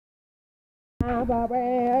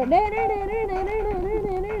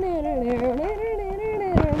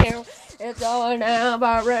It's all now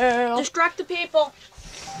barrel. Distract the people.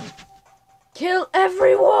 Kill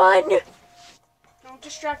everyone. Don't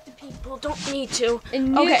distract the people. Don't need to.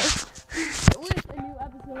 Okay. With a new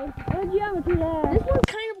episode of Geometry Dash. This one's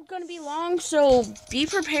kind of going to be long, so be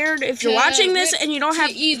prepared if you're watching this and you don't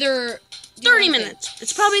have either 30 minutes.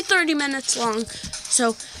 It's probably 30 minutes long.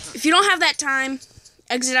 So if you don't have that time,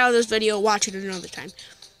 exit out of this video, watch it another time.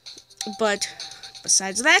 But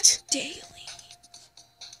besides that,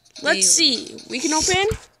 let's see. We can open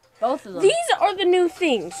both of them. These are the new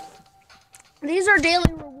things. These are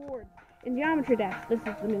daily rewards in Geometry Dash. This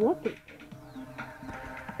is the new update.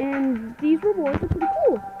 And these rewards are pretty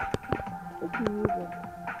cool.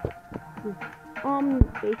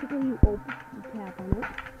 Basically you open, you tap on it.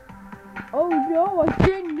 Oh no, I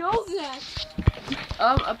didn't know that.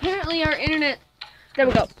 Apparently our internet. There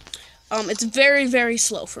we go. It's very, very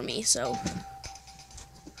slow for me, so.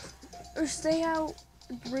 Or stay out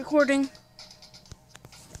recording.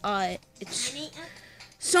 It's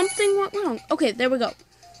something went wrong. Okay, there we go.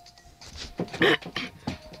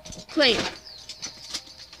 Playing.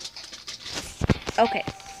 Okay,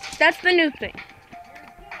 that's the new thing.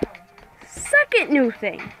 Second new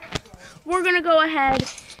thing. We're gonna go ahead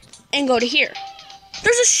and go to here.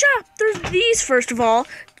 There's a shop. There's these, first of all.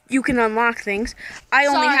 You can unlock things. I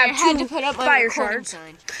only have two fire shards.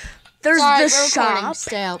 There's the shop,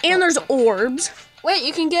 and there's orbs. Wait,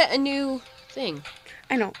 you can get a new thing.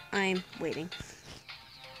 I know. I'm waiting.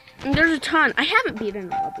 And there's a ton. I haven't beaten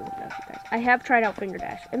the level with Dash, guys. I have tried out Finger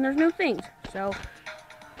Dash, and there's new things. So,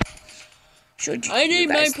 should you? I need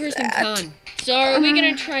my person con. So, are we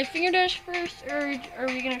gonna try Finger Dash first, or are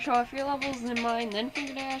we gonna show off your levels and mine, then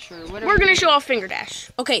Finger Dash, or whatever? We're gonna show off Finger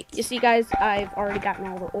Dash. Okay, you see, guys, I've already gotten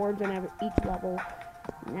all the orbs in each level.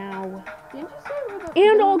 Now,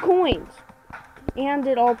 and all coins, and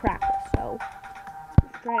did all practice. So,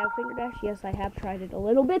 try out Finger Dash. Yes, I have tried it a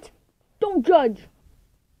little bit. Don't judge.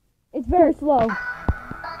 It's very slow.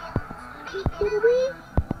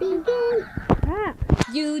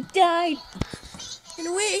 You died in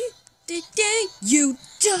a way. You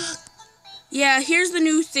died. Yeah, here's the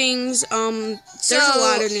new things. There's a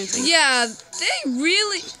lot of new things. Yeah, they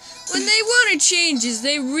really, when they wanted changes,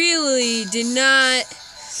 they really did not.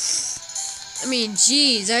 I mean,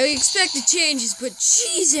 geez, I expected changes, but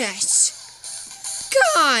Jesus,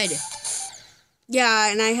 God.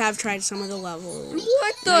 Yeah, and I have tried some of the levels.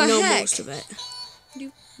 What the heck? I know heck? most of it.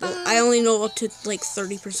 Well, I only know up to like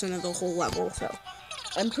 30% of the whole level, so.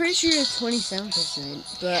 I'm pretty sure it's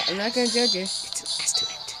 27%, but I'm not gonna judge you. It's an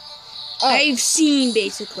estimate. Oh. I've seen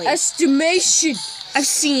basically. Estimation. I've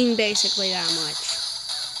seen basically that much.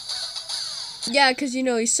 Yeah, because you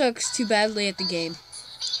know he sucks too badly at the game.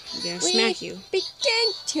 I'm gonna smack you.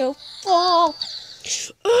 Begin to fall.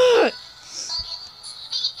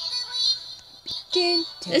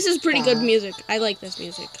 This is pretty good music. I like this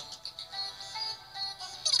music.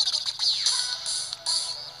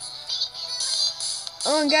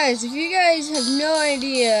 Oh, and guys, if you guys have no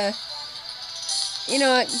idea, you know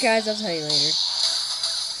what, guys, I'll tell you later.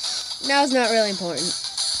 Now it's not really important.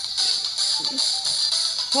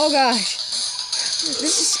 Oh gosh,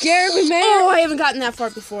 this is scaring me, man. Oh, I haven't gotten that far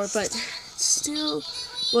before, but it still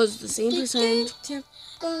was the same percent.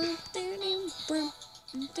 We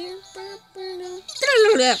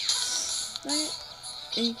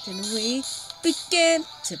begin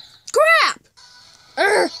to crap.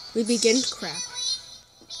 We begin to crap.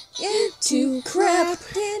 To crap.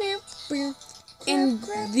 And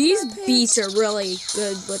these beats are really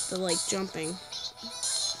good with the like jumping.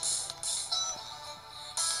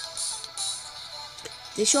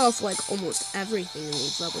 They show off like almost everything in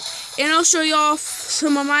these levels. And I'll show you off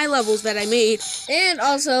some of my levels that I made. And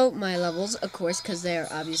also my levels, of course, because they're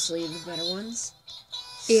obviously the better ones.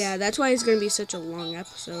 Yeah, that's why it's going to be such a long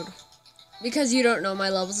episode. Because you don't know my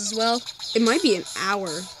levels as well? It might be an hour.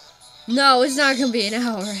 No, it's not going to be an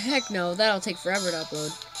hour. Heck no, that'll take forever to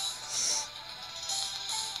upload.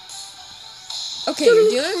 Okay, you're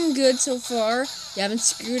doing good so far. You haven't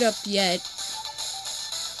screwed up yet.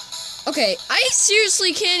 Okay, I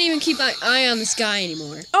seriously can't even keep my eye on the sky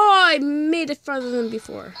anymore. Oh, I made it farther than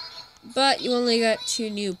before. But you only got 2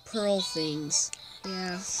 new pearl things.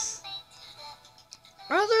 Yeah.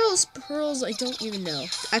 Are those pearls? I don't even know.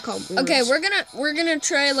 I call them orbs. Okay, we're gonna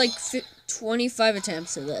try like 25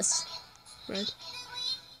 attempts of this. Right.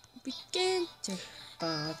 Begin to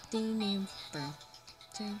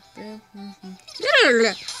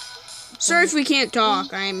Sorry if we can't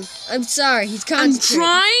talk. I'm sorry. He's I'm concentrating.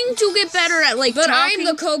 trying to get better at like But talking. I'm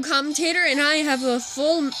the co-commentator, and I have a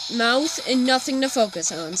full mouth and nothing to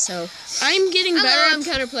focus on. So I'm getting better. I'm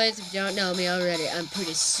kind of plaiez. If you don't know me already, I'm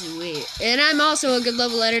pretty sweet, and I'm also a good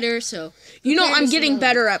level editor. So You know, I'm getting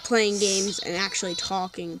better at playing games and actually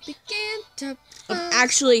talking.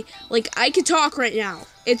 Actually, like, I could talk right now.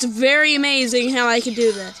 It's very amazing how I can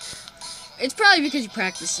do this. It's probably because you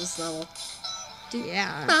practice this level.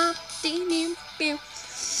 Yeah.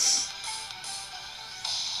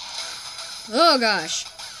 Oh gosh.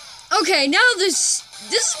 Okay, now this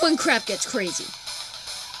is when crap gets crazy.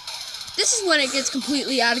 This is when it gets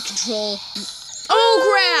completely out of control.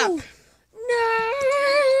 Oh crap!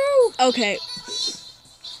 No! Okay.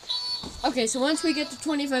 Okay, so once we get to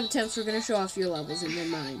 25 attempts, we're gonna show off your levels and then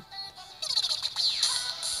mine.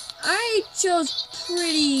 I chose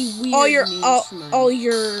pretty weird names for mine. all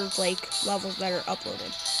your like levels that are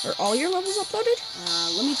uploaded. Are all your levels uploaded?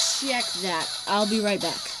 Let me check that. I'll be right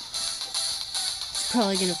back. It's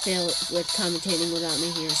probably gonna fail with commentating without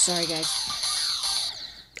me here. Sorry, guys.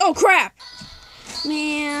 Oh crap!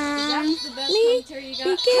 Man, Is that the best commentary you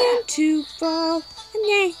got? begin to fall. Do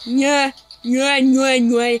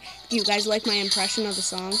you guys like my impression of the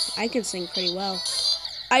song? I can sing pretty well.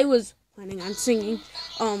 I was planning on singing.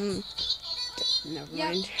 Never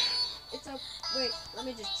mind. It's up. Wait, let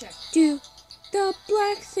me just check. Do the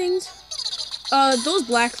black things. Those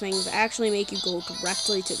black things actually make you go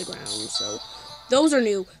directly to the ground, so those are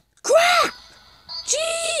new. Crap!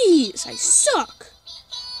 Jeez, I suck.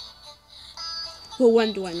 Well,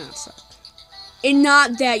 when do I not suck? And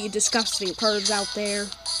not that, you disgusting pervs out there.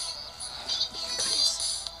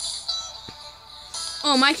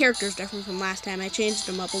 Oh, my character's different from last time. I changed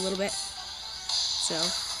him up a little bit. So,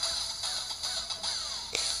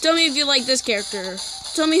 tell me if you like this character.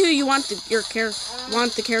 Tell me who you want the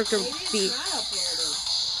character to be. It's not uploaded.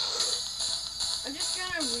 I'm just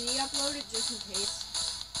gonna re-upload it just in case.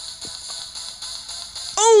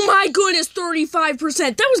 Oh my goodness,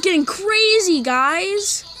 35%. That was getting crazy,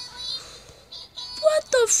 guys. What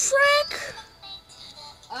the frick?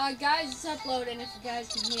 Guys, it's uploading if you guys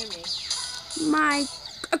can hear me. My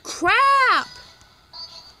crap.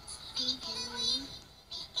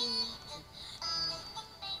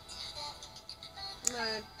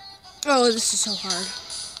 Oh, this is so hard.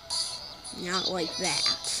 Not like that.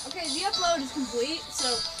 Okay, the upload is complete,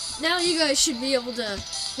 so now you guys should be able to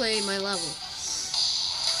play my level.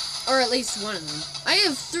 Or at least one of them. I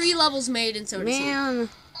have 3 levels made, and so does he. Man.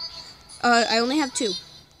 I only have 2.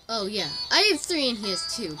 Oh, yeah. I have 3 and he has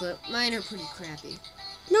 2, but mine are pretty crappy.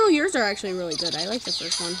 No, yours are actually really good. I like the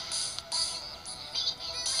first one.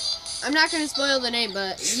 I'm not going to spoil the name,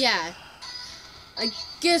 but yeah. I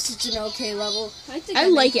guess it's an okay level. I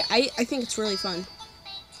like it. I think it's really fun.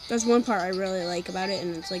 There's one part I really like about it,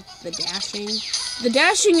 and it's like the dashing. The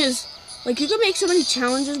dashing is, like, you can make so many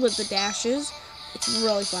challenges with the dashes. It's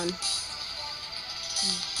really fun.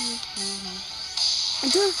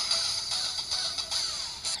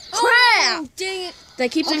 Crap! Oh, dang it.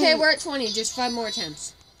 That keeps Okay, we're at 20. Just 5 more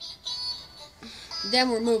attempts. Then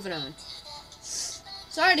we're moving on.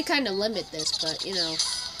 Sorry to kind of limit this, but, you know.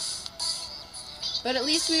 But at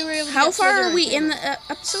least we were able to How get far further are we in camera.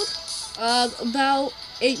 the episode? About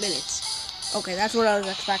 8 minutes. Okay, that's what I was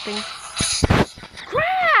expecting.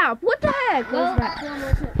 Crap! What the heck was that?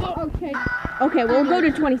 Okay. Okay, we'll go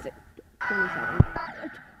to 26. 27.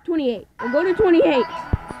 28. We'll go to 28.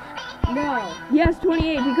 No. Yes,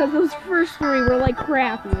 28, because those first 3 were like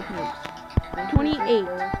crappy attempts. 28.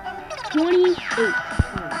 28.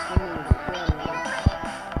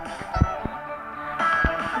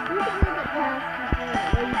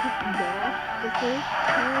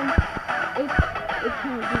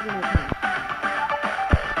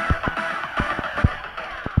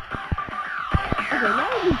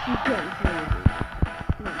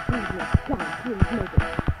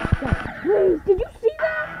 Please, did you see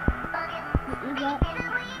that?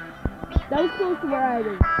 That was close to where I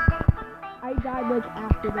was. I died like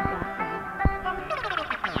after the background.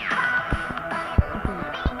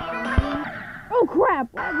 Oh crap!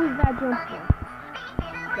 What was that jump for?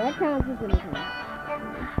 That counts as an attempt.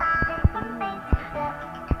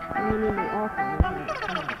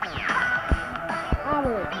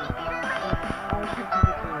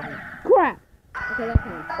 Crap! Okay, that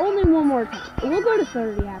counts. Only one more time. We'll go to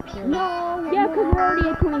 30 actually. No. Yeah, because we're already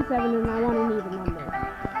at 27 and I want an even number.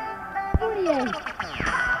 48.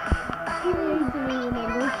 48 is an even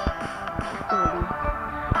number. 30.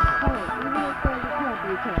 Alright, even if 30 can't be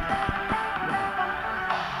okay.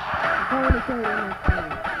 Going to 30 next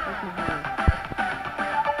time.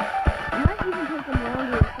 It might even take them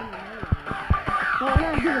longer than some of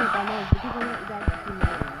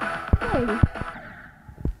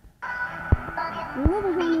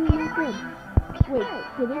did. Wait,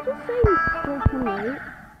 did it just say still 28?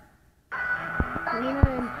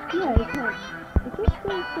 29. Yeah, it said. It just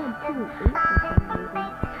still said 28 for some reason.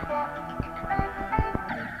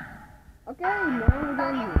 Okay, now we're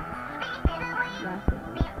done here. Last one.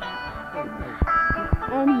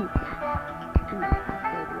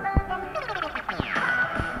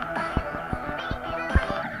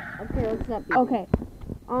 Okay, let's not be Okay.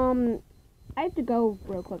 I have to go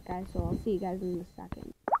real quick, guys, so I'll see you guys in a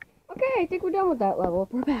second. Okay, I think we're done with that level.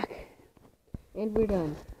 We're back And we're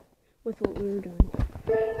done. with what we were doing.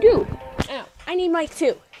 Dude! Ow. I need mic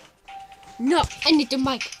too. No, I need the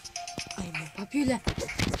mic. I am unpopular.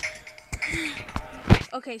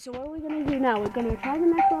 Okay, so what are we gonna do now? We're gonna try the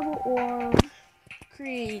next level or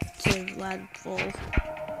creative level?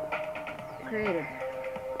 Creative.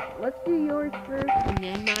 Let's do yours first and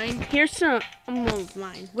then mine. Here's some of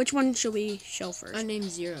mine. Which one should we show first? I named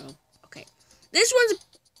 0. Okay. This one's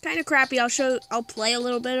kind of crappy. I'll play a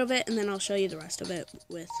little bit of it and then I'll show you the rest of it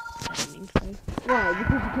with editing. Why?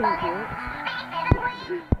 Because you can't do it?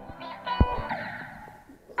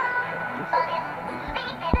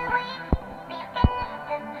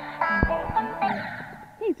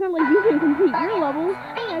 Hey, it's not like you can complete your levels.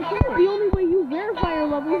 Hey, I can. The only way you verify your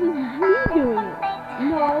levels is me doing it.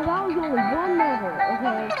 No, that was only one level,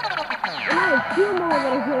 okay? And I have 2 more that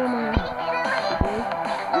I put in my head. Okay?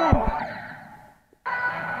 Yeah.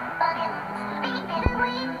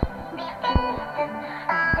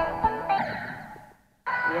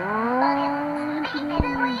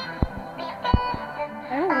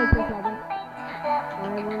 I don't like this level. I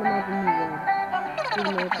won't imagine you would. You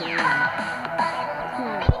know it's a lie. It's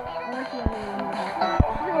not. I like the other one better.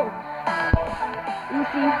 You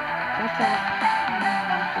see? That's that.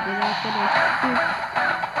 I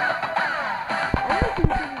don't think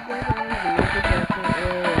this is going to make it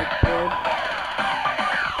really good.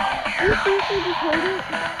 You seriously just hold it?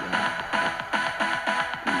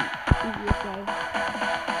 Easiest way.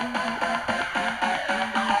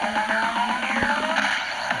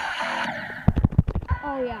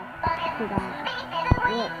 Oh yeah, forgot.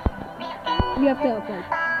 What? You have to open.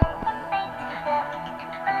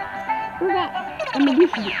 Forgot. I'm gonna do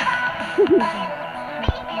it.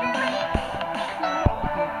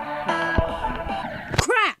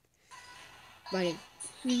 Crap! Buddy.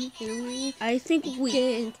 I think we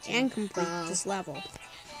can complete this level.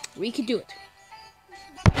 We could do it.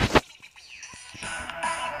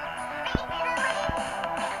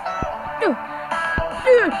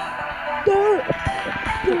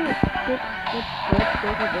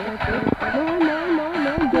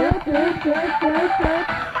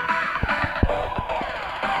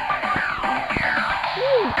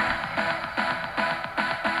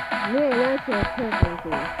 Man, that's a perfect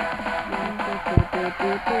thing.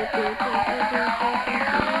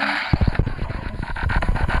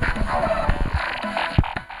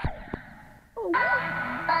 Oh,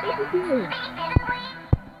 what did you do?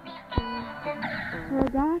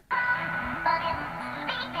 Forgot.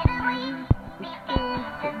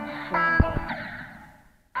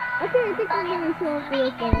 Okay, I think I'm gonna show up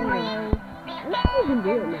this thing. I think you can do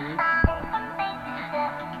it, man.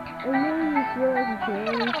 I know you feel like you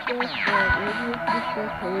can and stuff, but maybe it's just so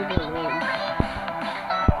crazy alone.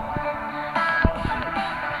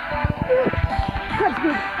 That's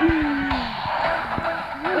good.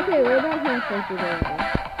 Okay, we're about halfway through the level.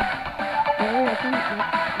 Well, I think that's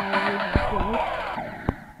all we have.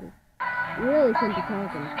 You really shouldn't be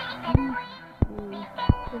talking.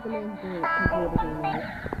 Take a minute to complete the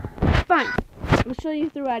game. Fine. I'll show you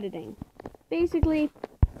through editing. Basically,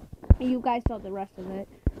 you guys saw the rest of it.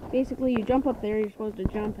 Basically, you jump up there, you're supposed to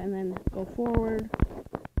jump and then go forward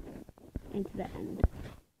into the end.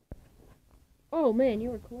 Oh man, you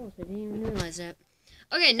were close. I didn't even realize that.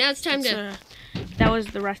 Okay, now it's time to... that was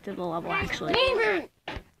the rest of the level, actually.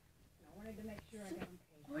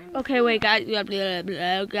 Okay, wait, guys. Blah, blah,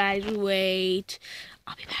 blah, guys, wait.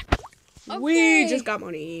 I'll be back. Okay. We just got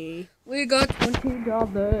money. We got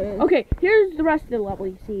 $20. Okay, here's the rest of the level,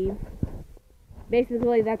 you see.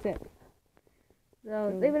 Basically, that's it.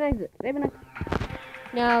 So, save and exit. Save and exit.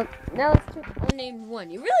 Now let's check unnamed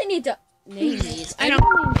one. You really need to name these. I I don't-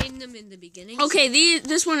 only named them in the beginning. Okay,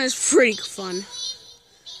 this one is pretty fun.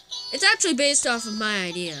 It's actually based off of my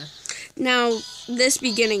idea. Now, this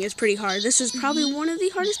beginning is pretty hard. This is probably one of the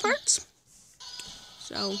hardest parts.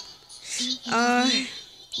 So, there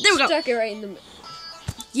we go. Stuck it right in the middle.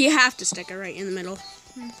 You have to stick it right in the middle.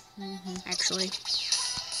 Actually.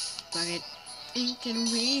 Fuck it. And can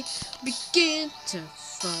we begin to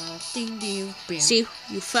fall? Ding ding. See,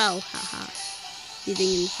 you fell. Haha. You think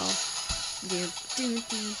you fall. Yeah.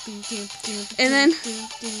 And then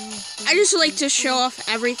I just like to show off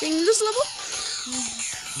everything in this level.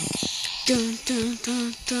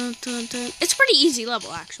 It's a pretty easy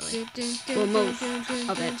level, actually. Well, most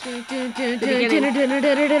of it. The beginning.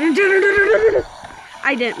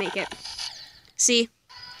 I didn't make it. See?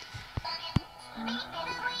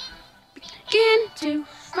 Begin to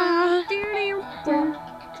fall.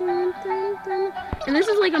 And this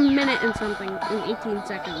is like a minute and something in 18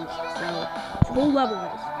 seconds. So the whole level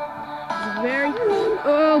is very.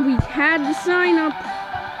 Oh, we had the sign up.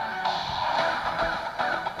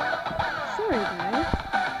 Sorry, guys.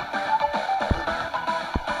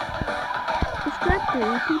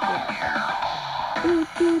 Distracting people.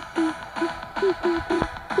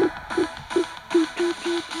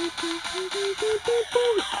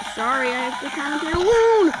 Sorry, I have to comment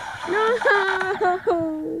alone. No.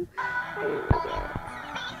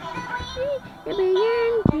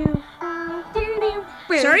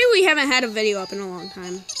 Sorry we haven't had a video up in a long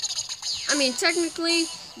time. I mean, technically,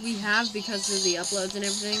 we have because of the uploads and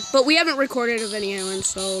everything. But we haven't recorded a video in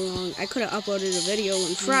so long. I could have uploaded a video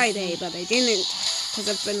on Friday, but I didn't because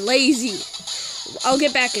I've been lazy. I'll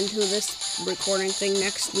get back into this recording thing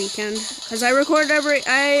next weekend because I upload every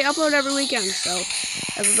weekend, so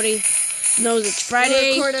everybody knows it's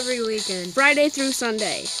Friday. We record every weekend. Friday through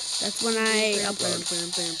Sunday. That's when I upload.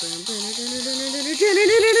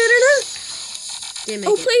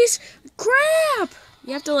 Oh, please! Crap!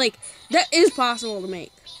 You have to, like, that is possible to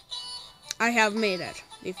make. I have made it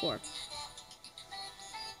before.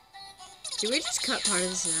 Should we just cut part of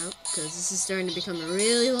this out? Because this is starting to become a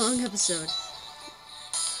really long episode.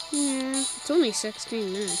 Yeah, it's only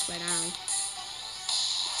 16 minutes by now.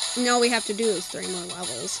 All we have to do is 3 more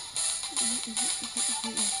levels.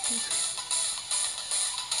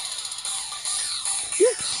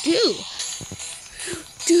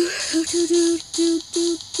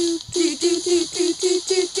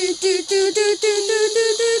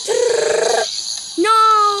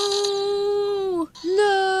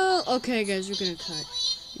 No! Okay, guys, we're gonna cut.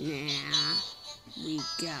 Nah, we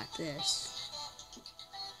got this.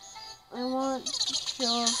 I want to show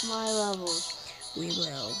off my levels. We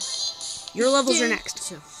will. Your levels are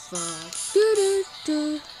next.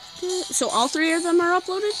 So all 3 of them are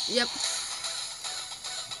uploaded? Yep.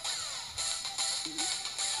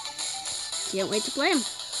 Can't wait to play them.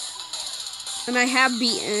 And I have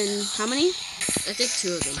beaten how many? I think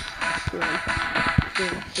 2 of them.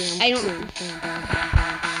 I don't know.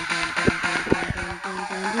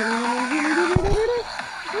 No!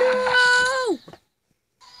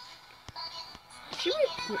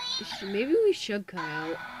 Maybe we should cut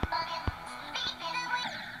out.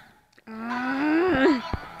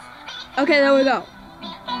 Okay, there we go.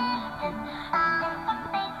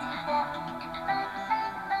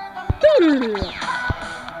 You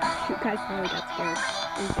guys probably got scared.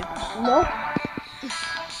 Nope.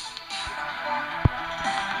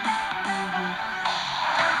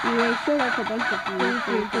 You still like a bunch of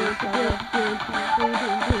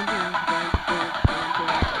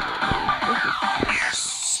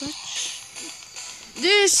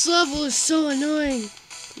This level is so annoying.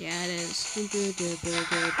 Yeah, it is.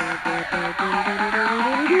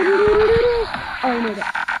 Oh, no,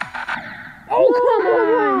 oh, come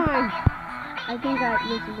on! I think this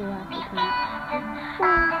is the last attempt.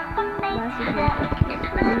 Last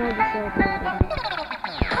attempt. I know the show about it.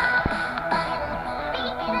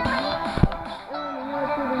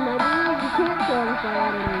 You can't show the fire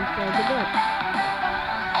out of it, so it's good.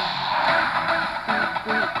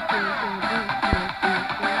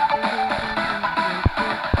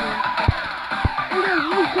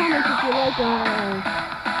 Comments if you like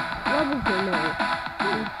levels or no.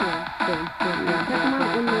 Check them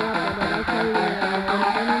out when they're uploaded.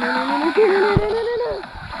 I'll tell you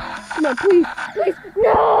Come on, please, please,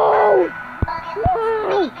 no!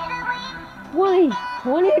 No!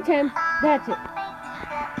 20 attempts, that's it.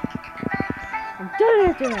 I'm done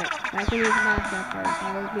after that. I can use that part.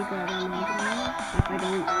 That would be good. If I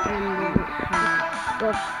don't,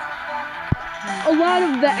 well, a lot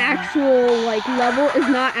of the actual, like, level is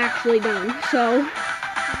not actually done, so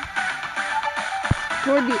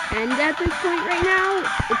toward the end at this point right now,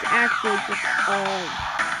 it's actually just all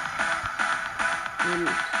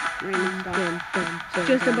random stuff.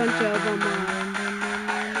 Just a bunch of them.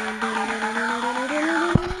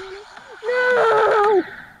 No!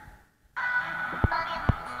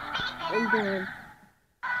 I'm done.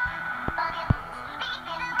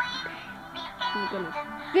 Oh my goodness.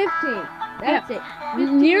 15. That's it.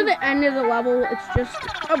 Near the end of the level, it's just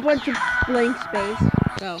a bunch of blank space.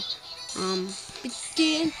 So,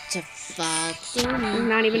 Begin to fall. There's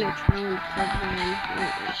not even a challenge program.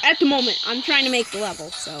 At the moment, I'm trying to make the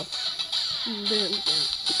level, so.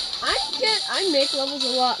 I make levels a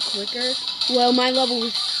lot quicker. Well, my level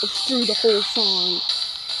is through the whole song.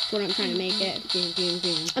 That's what I'm trying to make it.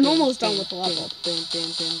 I'm almost done with the level.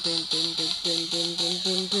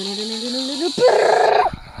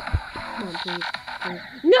 Come on, please.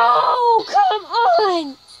 No! Come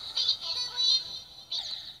on!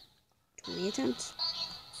 20 attempts.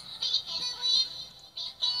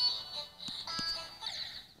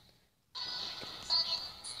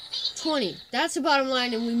 20. That's the bottom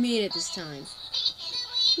line, and we mean it this time.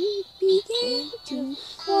 We begin to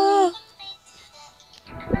fall.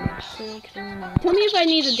 Tell me if I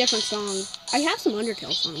need a different song. I have some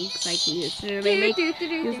Undertale songs I can use. Should I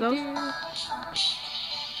use those?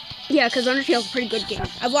 Yeah, because Undertale's a pretty good game.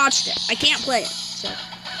 I've watched it. I can't play it, so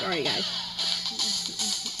sorry, guys.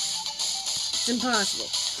 It's impossible.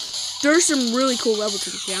 There's some really cool levels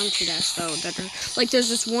in Geometry Dash, though. That are, like, there's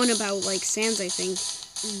this one about, like, sands, I think.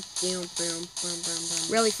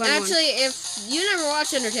 Really fun Actually, if you never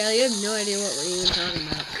watched Undertale, you have no idea what we're even talking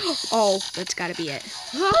about. Oh, that's gotta be it.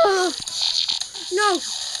 No!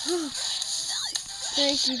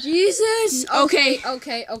 Thank you, Jesus! Okay.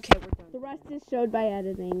 Okay, we're done. The rest is showed by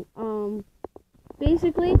editing.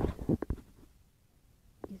 Basically,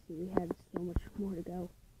 you see, we had so much more to go.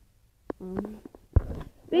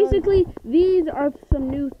 Basically, these are some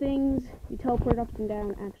new things. You teleport up and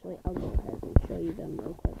down. Actually, I'll go ahead and show you them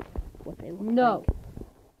real quick. What they look like.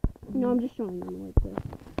 No, I'm just showing them like this.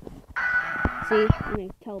 See? And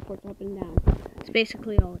it teleports up and down. It's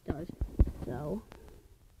basically all it does. So,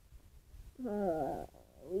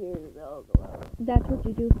 that's what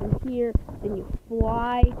you do from here. Then you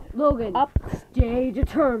fly. Logan, up, stay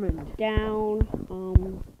determined. down,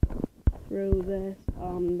 through this,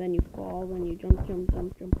 then you fall, then you jump to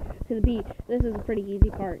the beat. This is a pretty easy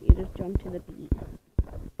part. You just jump to the beat.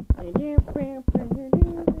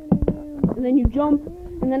 And then you jump,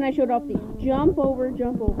 and then I showed off the jump over,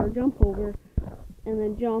 and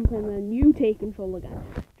then jump, and then you take control again.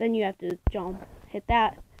 Then you have to jump, hit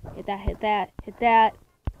that,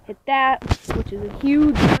 which is a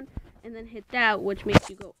huge one, and then hit that, which makes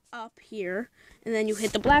you go up here, and then you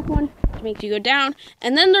hit the black one, which makes you go down,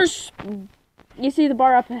 and then there's, you see the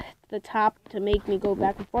bar up at the top to make me go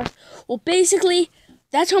back and forth. Well, basically,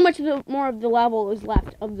 that's how much more of the level is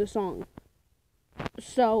left of the song.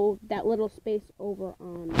 So, that little space over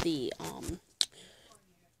on the,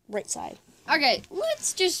 right side. Okay,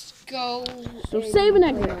 let's just go. So, save and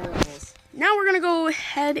exit. Now we're gonna go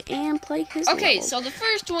ahead and play his Okay, level. so the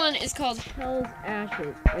first one is called Hell's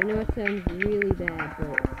Ashes. I know it sounds really bad,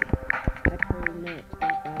 but it's actually not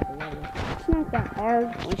that bad of a level. It's not that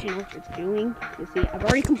hard once you know what you're doing. You see, I've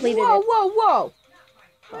already completed it. Whoa!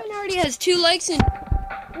 Mine already has 2 likes and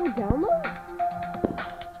 4 downloads?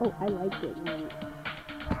 Oh, I like it.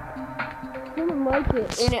 Someone liked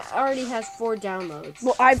it, and it already has 4 downloads.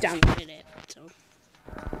 Well, I've downloaded it, so.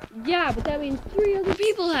 Yeah, but that means 3 other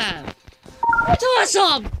people have. That's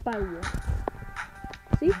awesome! By what?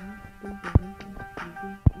 See?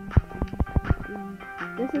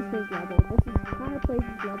 This is his level. This is Connor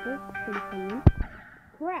plaiez level. Pretty fun.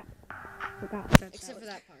 Crap. Forgot. Except for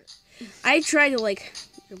that part. I tried to, like,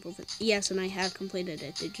 jump over. Yes, and I have completed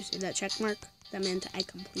it. Did you see that check mark? That meant I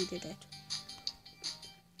completed it.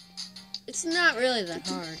 It's not really that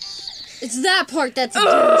hard. It's that part that's a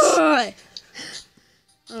douche.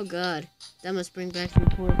 Oh god. That must bring back some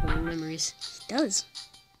horrifying memories. It does.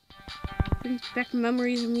 Brings back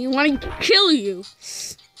memories of me wanting to kill you.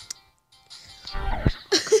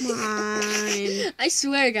 Come on. I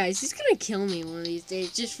swear, guys, he's gonna kill me one of these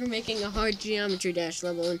days just for making a hard Geometry Dash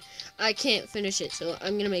level, and I can't finish it, so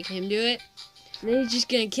I'm gonna make him do it. And then he's just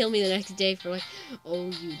gonna kill me the next day for like, oh,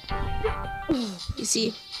 you. You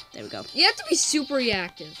see? There we go. You have to be super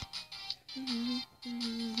reactive.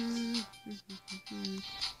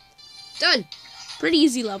 Done. Pretty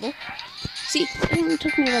easy level. See, it only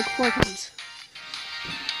took me like 4 times.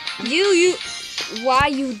 Why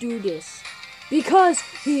you do this? Because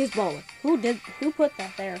he is baller. Who put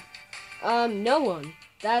that there? No one.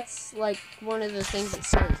 That's like one of the things it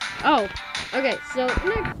says. Oh. Okay, so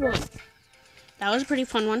next one. That was a pretty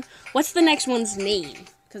fun one. What's the next one's name?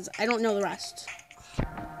 Because I don't know the rest.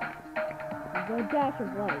 The Dash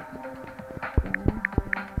of Life.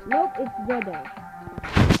 Nope, it's the Dash.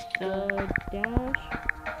 The Dash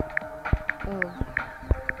of Life.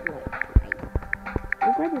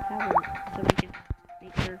 We'll grab your tablet so we can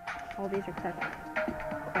make sure all these are correct.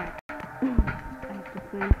 Crap. I have to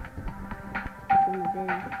find from the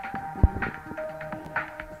day.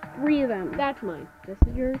 3 of them. That's mine. This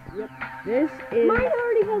is yours? Yep. This is... Mine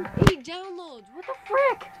already has 8 downloads. What the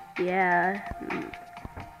frick? Yeah.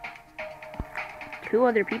 2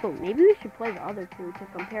 other people. Maybe we should play the other 2 to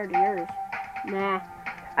compare to yours. Nah.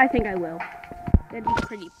 I think I will. That'd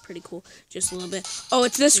be pretty cool. Just a little bit. Oh,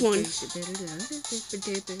 it's this one. If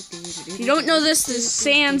you don't know this is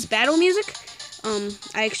Sans battle music.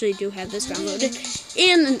 I actually do have this downloaded.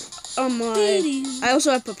 And I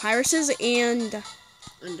also have Papyrus's and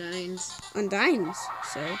Undines.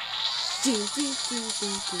 So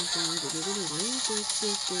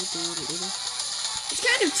it's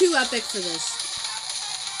kind of too epic for this.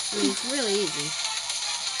 I mean, it's really easy.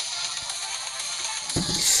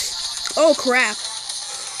 Oh crap.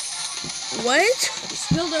 What? You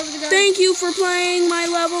spilled over the ground. Thank you for playing my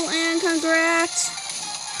level and congrats.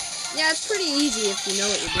 Yeah, it's pretty easy if you know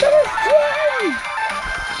what you're doing.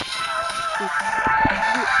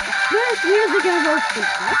 Yes, music ever.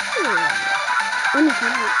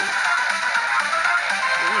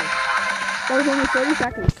 That was only 30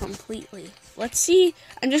 seconds completely. Let's see.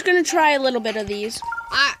 I'm just gonna try a little bit of these.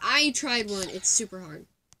 I tried one. It's super hard.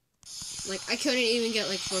 Like, I couldn't even get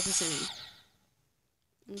like 4%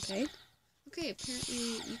 in. Okay. Okay, apparently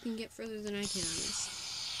you can get further than I can on this.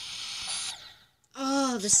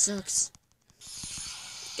 Oh, this sucks.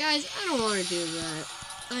 Guys, I don't want to do that.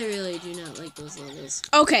 I really do not like those levels.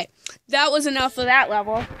 Okay, that was enough of that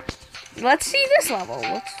level. Let's see this level.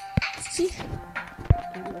 Let's see.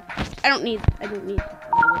 I don't need with the music.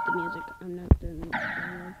 I'm not doing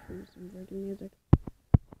some breaking music.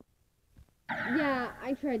 Yeah,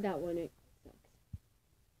 I tried that one. It sucks.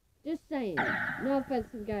 Just saying. No offense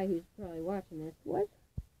to the guy who's probably watching this. What?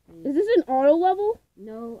 Is this an auto level?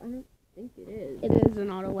 No, I don't think it is. It is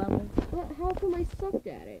an auto level. But how come I sucked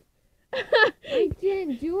at it? I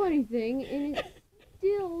didn't do anything, and it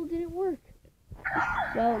still didn't work.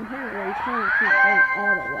 Well, apparently it's trying to play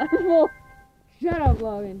auto level. Shut up,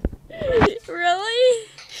 Logan. Really?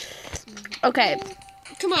 Okay.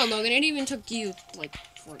 Come on, Logan. It even took you, like,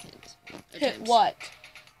 4 attempts. Hit what?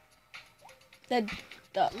 The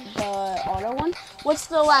auto one? What's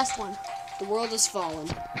the last one? The world has fallen.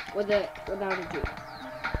 Without a G.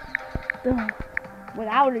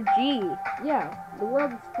 Without a G. Yeah, the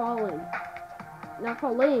world has fallen. Not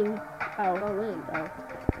falling. Oh. Falling. Oh.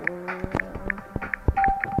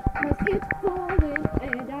 'Cause it's falling,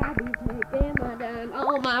 and I'll be taking my time.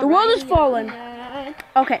 Oh, my The world has fallen. Right.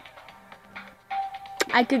 Okay.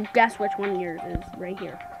 I could guess which one yours is right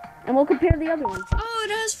here. And we'll compare the other ones. Oh,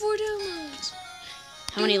 it has 4 downloads.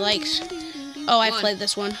 How many likes? Oh, I 1. played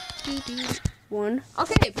this one. 1.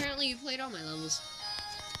 Okay, apparently you played all my levels.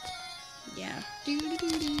 Yeah.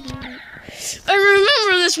 I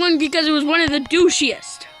remember this one because it was one of the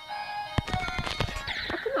douchiest.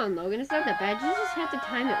 Oh, come on, Logan. It's not that bad. You just have to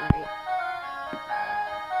time it right.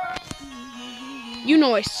 You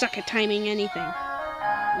know I suck at timing anything.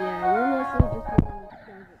 Yeah, you're mostly just one of those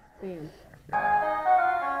guys that spam.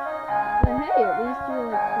 But hey, at least you're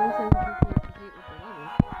like 27% complete with the level.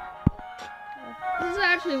 This is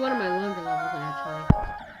actually one of my longer levels, actually.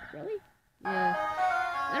 Really? Yeah.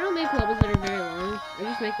 I don't make levels that are very long. I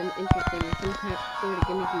just make them interesting in some sort of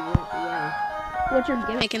gimmicky way. What's your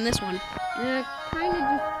gimmick in this one? Yeah, kind of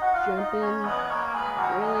just jump in.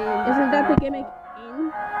 Really. Isn't that the gimmick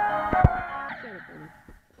in? Shut up, Benny.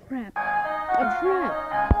 Crap. A trap.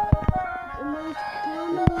 The most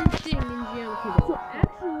common thing in geometry. So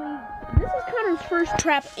actually, this is Connor's first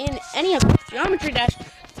trap in any of the Geometry Dash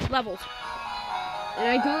levels. And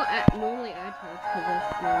I don't normally add traps because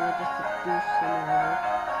that's normally just a douche scenario.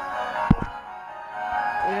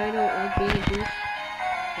 And I don't like being a douche.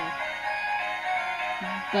 So.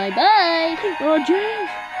 Bye-bye. Oh, jeez.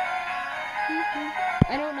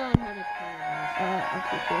 I don't know how to call this. I'll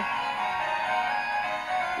teach you.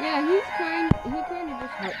 Yeah, he kind of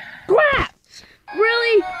just helped. Crap!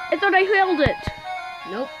 Really? I thought I held it.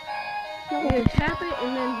 Nope. You tap it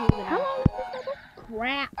and then hold it. How long is this level?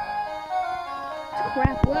 Crap. It's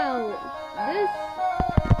crap. Well, this...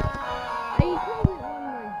 I call it one of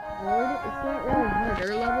my hard. It's not really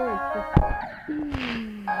harder level. It's just...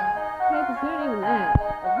 Heck, it's not even that.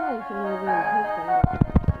 I probably shouldn't have even touched that.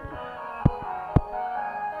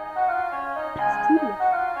 It's tedious.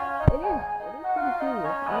 It is pretty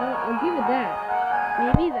serious. I'll give it that.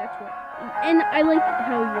 Maybe that's what. And I like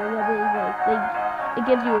how your level is like it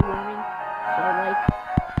gives you a warning. So like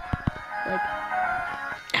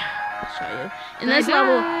I'll show you. In this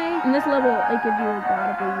level, it gives you a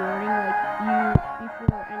audible warning. Like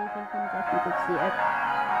before anything comes up, you can see it.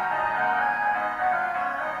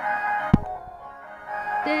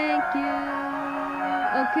 Thank you.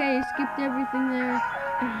 Okay, skipped everything there.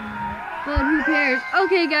 But who cares?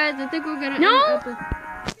 Okay, guys, I think we're gonna No! end up with...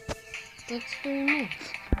 Let's do this.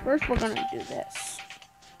 First, we're gonna do this.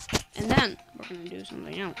 And then, we're gonna do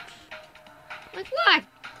something else. Like what?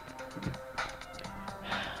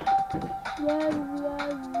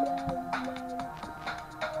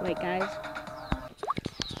 Wait, guys.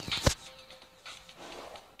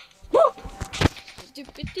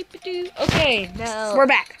 Okay, now... We're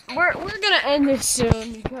back. We're gonna end this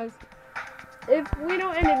soon, because if we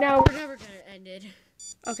don't end it now, we're never gonna end it.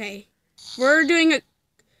 Okay. We're doing a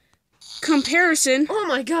comparison. Oh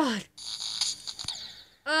my god!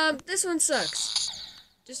 This one sucks.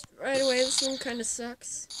 Just right away, this one kind of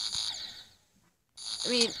sucks. I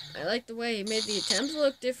mean, I like the way he made the attempts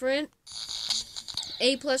look different.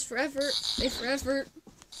 A+ for effort. A for effort.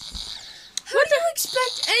 How do you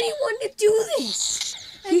expect anyone to do this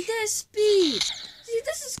at that speed? See,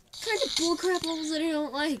 this is kind of bullcrap levels that I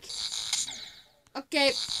don't like.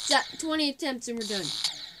 Okay, 20 attempts and we're done.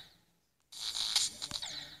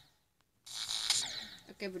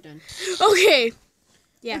 Okay, we're done. Okay.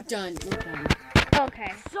 Yeah. We're done. We're done.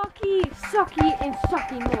 Okay. Sucky, and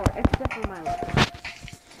sucky more, except for my life.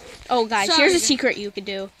 Oh, guys, Sorry. here's a secret you could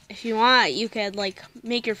do. If you want, you could, like,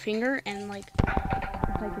 make your finger and, like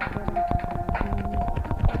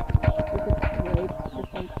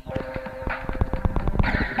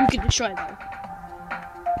you could destroy them.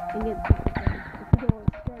 And get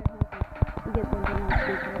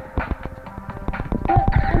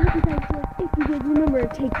if you did, remember to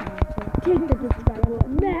take the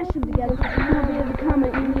subscribe, mash them together, and you'll be able to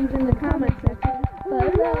comment your names in the comment section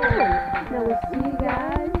below. Now we'll see you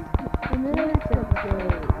guys in the next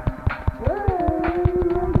episode.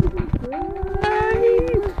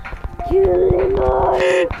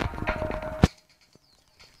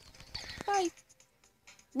 Bye.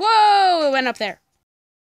 Whoa! It went up there.